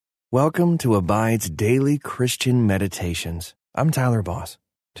Welcome to Abide's Daily Christian Meditations. I'm Tyler Boss.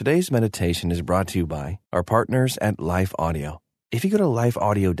 Today's meditation is brought to you by our partners at Life Audio. If you go to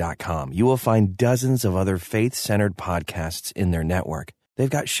lifeaudio.com, you will find dozens of other faith-centered podcasts in their network. They've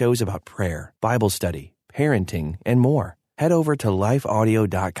got shows about prayer, Bible study, parenting, and more. Head over to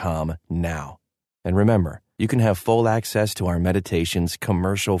lifeaudio.com now. And remember, you can have full access to our meditations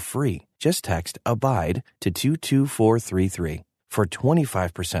commercial-free. Just text ABIDE to 22433 for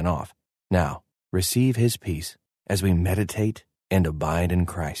 25% off. Now, receive His peace as we meditate and abide in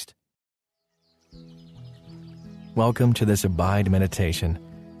Christ. Welcome to this Abide meditation.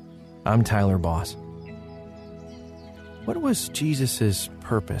 I'm Tyler Boss. What was Jesus'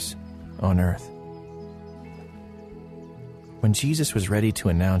 purpose on earth? When Jesus was ready to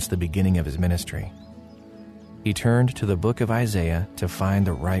announce the beginning of His ministry, He turned to the book of Isaiah to find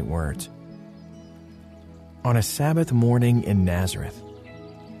the right words. On a Sabbath morning in Nazareth,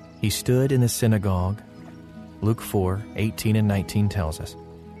 He stood in the synagogue, Luke 4:18 and 19 tells us,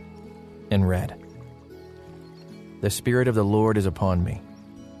 and read, "The Spirit of the Lord is upon me,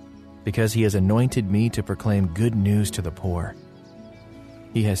 because He has anointed me to proclaim good news to the poor.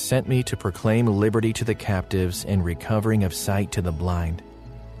 He has sent me to proclaim liberty to the captives and recovering of sight to the blind,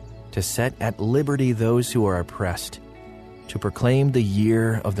 to set at liberty those who are oppressed, to proclaim the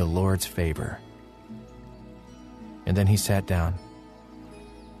year of the Lord's favor." And then He sat down,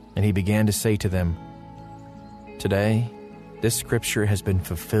 and He began to say to them, "Today, this scripture has been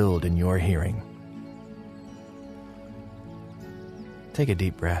fulfilled in your hearing." Take a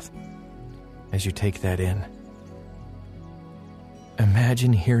deep breath as you take that in.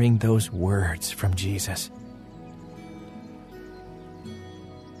 Imagine hearing those words from Jesus.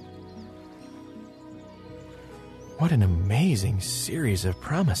 What an amazing series of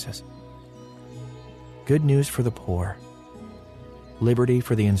promises. Good news for the poor, liberty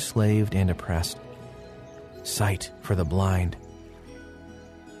for the enslaved and oppressed, sight for the blind.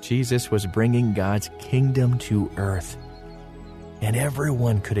 Jesus was bringing God's kingdom to earth, and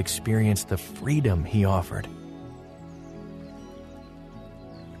everyone could experience the freedom He offered.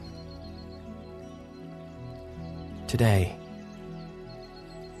 Today,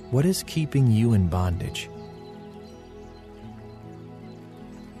 what is keeping you in bondage?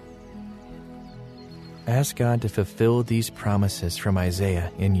 Ask God to fulfill these promises from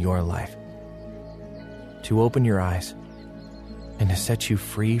Isaiah in your life, to open your eyes and to set you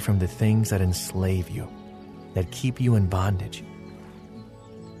free from the things that enslave you, that keep you in bondage.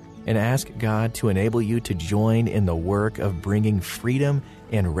 And ask God to enable you to join in the work of bringing freedom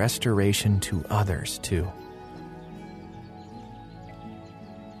and restoration to others too.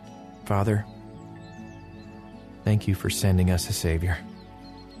 Father, thank You for sending us a Savior,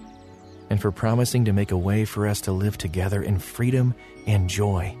 and for promising to make a way for us to live together in freedom and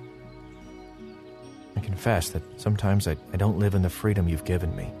joy. I confess that sometimes I don't live in the freedom You've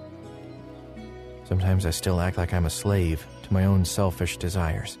given me. Sometimes I still act like I'm a slave to my own selfish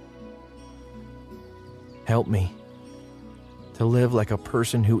desires. Help me to live like a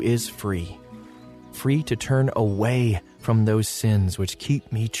person who is free to turn away from those sins which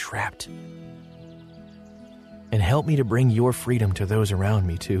keep me trapped. And help me to bring Your freedom to those around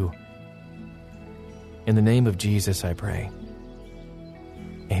me too. In the name of Jesus, I pray.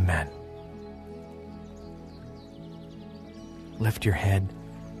 Amen. Lift your head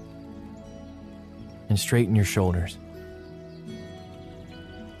and straighten your shoulders.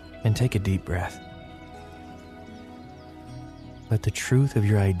 And take a deep breath. Let the truth of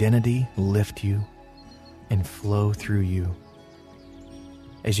your identity lift you and flow through you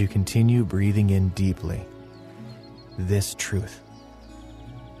as you continue breathing in deeply this truth.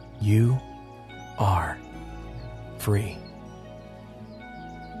 You are free.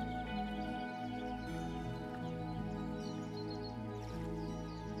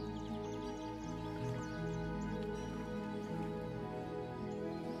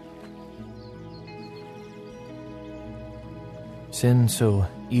 Sin so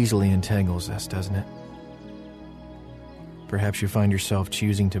easily entangles us, doesn't it? Perhaps you find yourself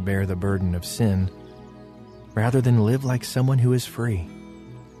choosing to bear the burden of sin rather than live like someone who is free.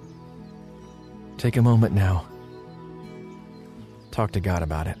 Take a moment now. Talk to God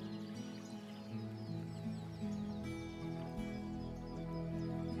about it.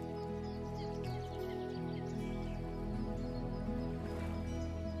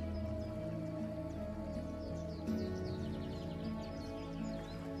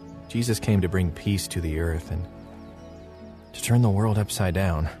 Jesus came to bring peace to the earth and to turn the world upside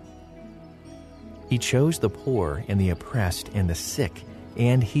down. He chose the poor and the oppressed and the sick,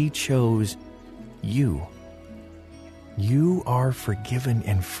 and He chose you. You are forgiven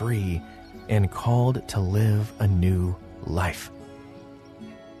and free and called to live a new life.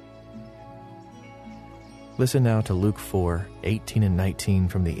 Listen now to Luke 4:18 and 19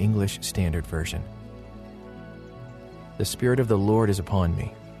 from the English Standard Version. The Spirit of the Lord is upon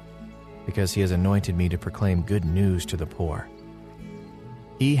me, because He has anointed me to proclaim good news to the poor.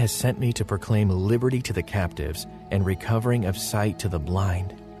 He has sent me to proclaim liberty to the captives and recovering of sight to the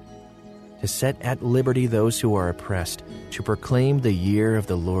blind, to set at liberty those who are oppressed, to proclaim the year of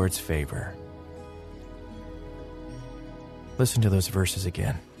the Lord's favor. Listen to those verses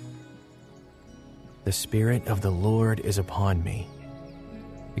again. The Spirit of the Lord is upon me,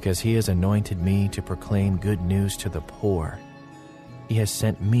 because He has anointed me to proclaim good news to the poor. He has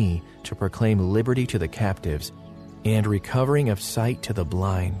sent me to proclaim liberty to the captives and recovering of sight to the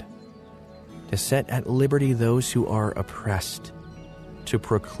blind, to set at liberty those who are oppressed, to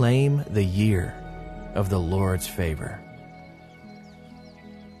proclaim the year of the Lord's favor.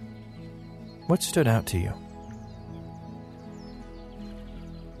 What stood out to you?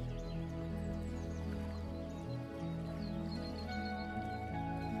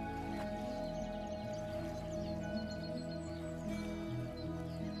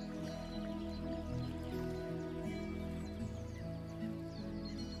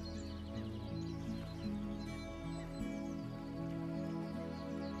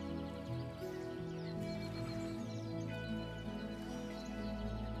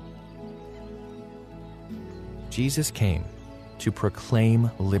 Jesus came to proclaim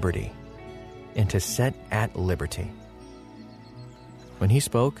liberty and to set at liberty. When He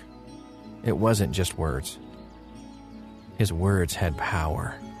spoke, it wasn't just words. His words had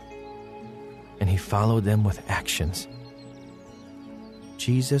power, and He followed them with actions.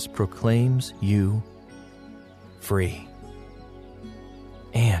 Jesus proclaims you free,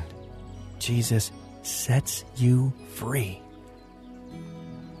 and Jesus sets you free.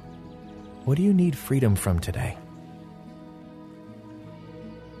 What do you need freedom from today?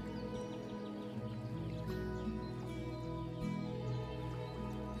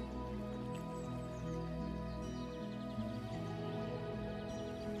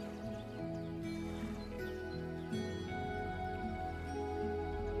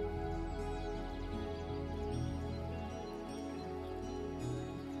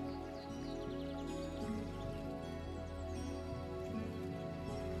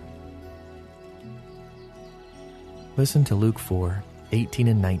 Listen to Luke 4:18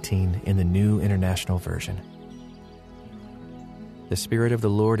 and 19 in the New International Version. The Spirit of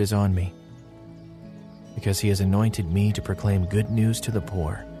the Lord is on me, because He has anointed me to proclaim good news to the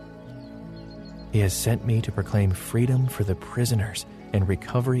poor. He has sent me to proclaim freedom for the prisoners and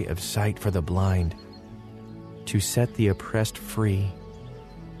recovery of sight for the blind, to set the oppressed free,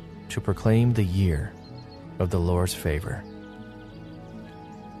 to proclaim the year of the Lord's favor.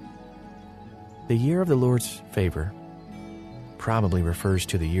 The year of the Lord's favor probably refers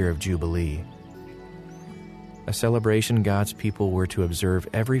to the year of Jubilee, a celebration God's people were to observe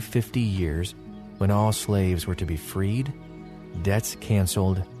every 50 years when all slaves were to be freed, debts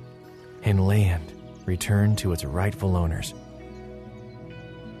canceled, and land returned to its rightful owners.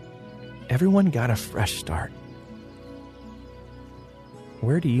 Everyone got a fresh start.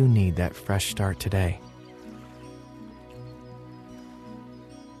 Where do you need that fresh start today?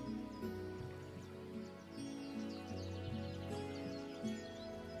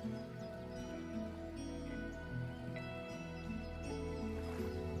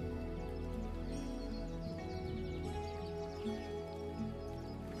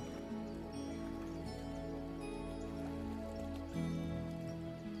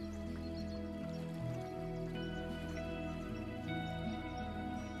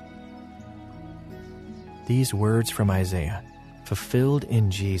 These words from Isaiah, fulfilled in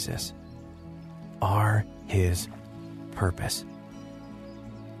Jesus, are His purpose.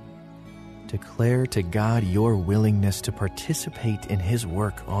 Declare to God your willingness to participate in His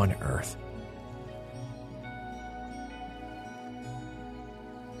work on earth.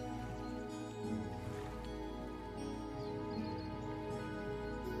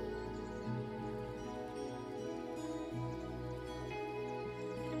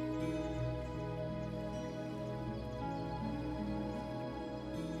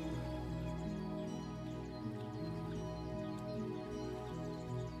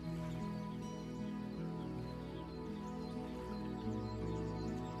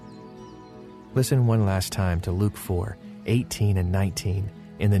 Listen one last time to Luke 4:18 and 19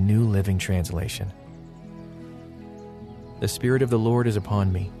 in the New Living Translation. The Spirit of the Lord is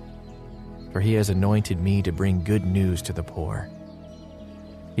upon me, for He has anointed me to bring good news to the poor.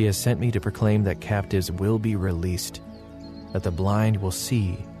 He has sent me to proclaim that captives will be released that the blind will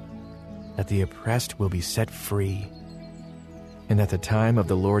see, that the oppressed will be set free, and that the time of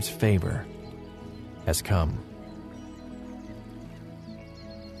the Lord's favor has come.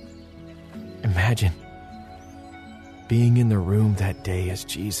 Imagine being in the room that day as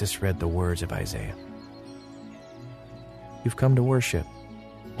Jesus read the words of Isaiah. You've come to worship,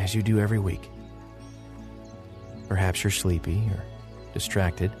 as you do every week. Perhaps you're sleepy or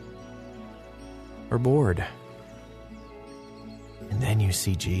distracted or bored. And then you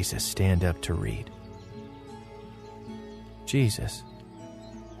see Jesus stand up to read. Jesus.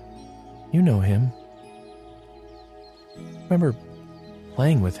 You know him. Remember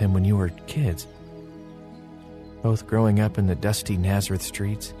playing with him when you were kids, both growing up in the dusty Nazareth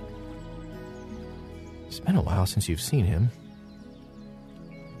streets. It's been a while since you've seen him.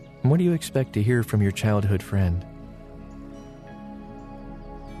 And what do you expect to hear from your childhood friend?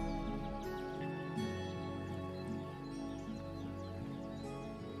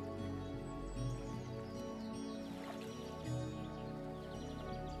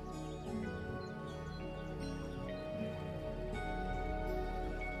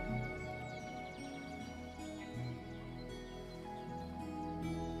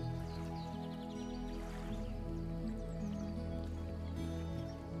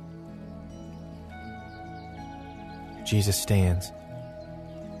 Jesus stands.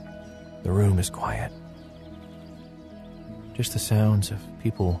 The room is quiet. Just the sounds of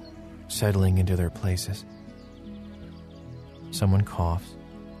people settling into their places. Someone coughs.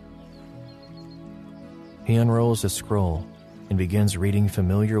 He unrolls a scroll and begins reading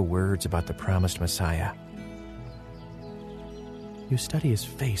familiar words about the promised Messiah. You study his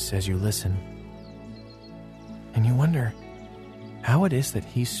face as you listen, and you wonder how it is that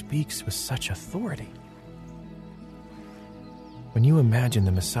he speaks with such authority. When you imagine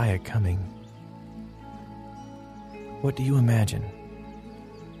the Messiah coming, what do you imagine?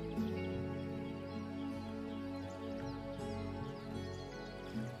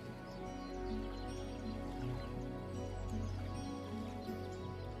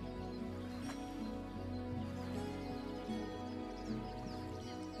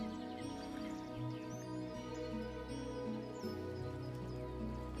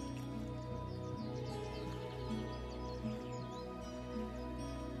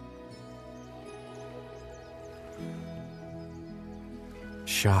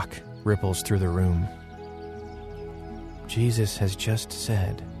 Shock ripples through the room. Jesus has just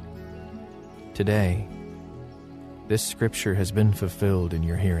said, "Today, this scripture has been fulfilled in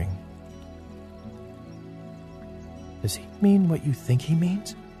your hearing." Does he mean what you think he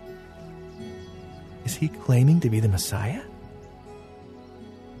means? Is he claiming to be the Messiah?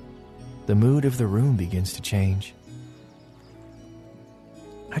 The mood of the room begins to change.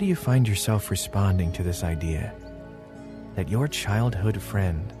 How do you find yourself responding to this idea that your childhood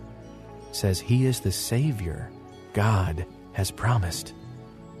friend says he is the Savior God has promised?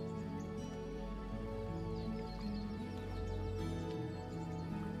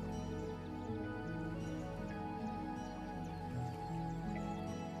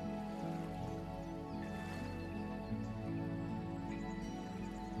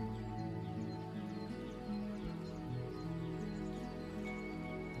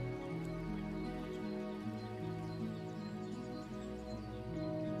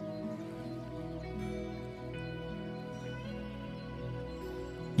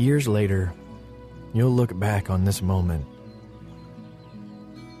 Years later, you'll look back on this moment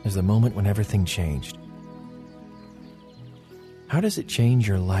as the moment when everything changed. How does it change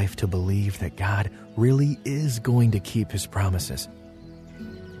your life to believe that God really is going to keep his promises?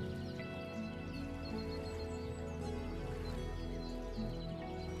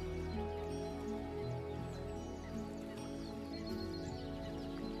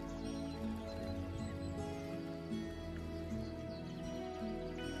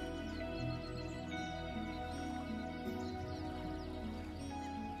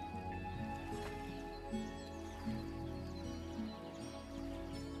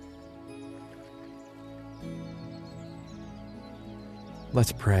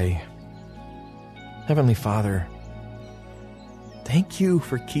 Let's pray. Heavenly Father, thank you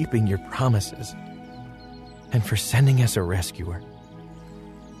for keeping your promises and for sending us a rescuer.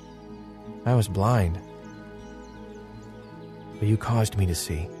 I was blind, but you caused me to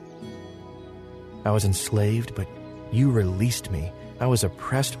see. I was enslaved, but you released me. I was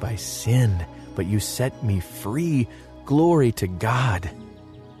oppressed by sin, but you set me free. Glory to God.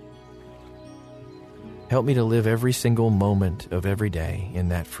 Help me to live every single moment of every day in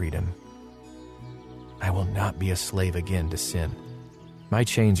that freedom. I will not be a slave again to sin. My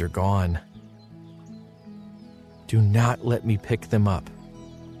chains are gone. Do not let me pick them up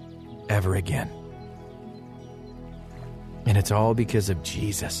ever again. And it's all because of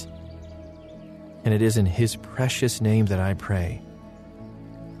Jesus. And it is in his precious name that I pray.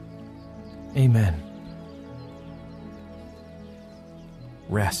 Amen.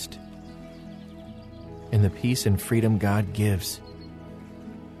 Rest in the peace and freedom God gives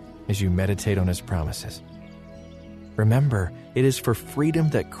as you meditate on his promises. Remember, it is for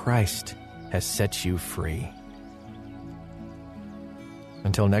freedom that Christ has set you free.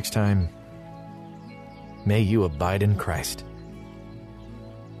 Until next time, may you abide in Christ.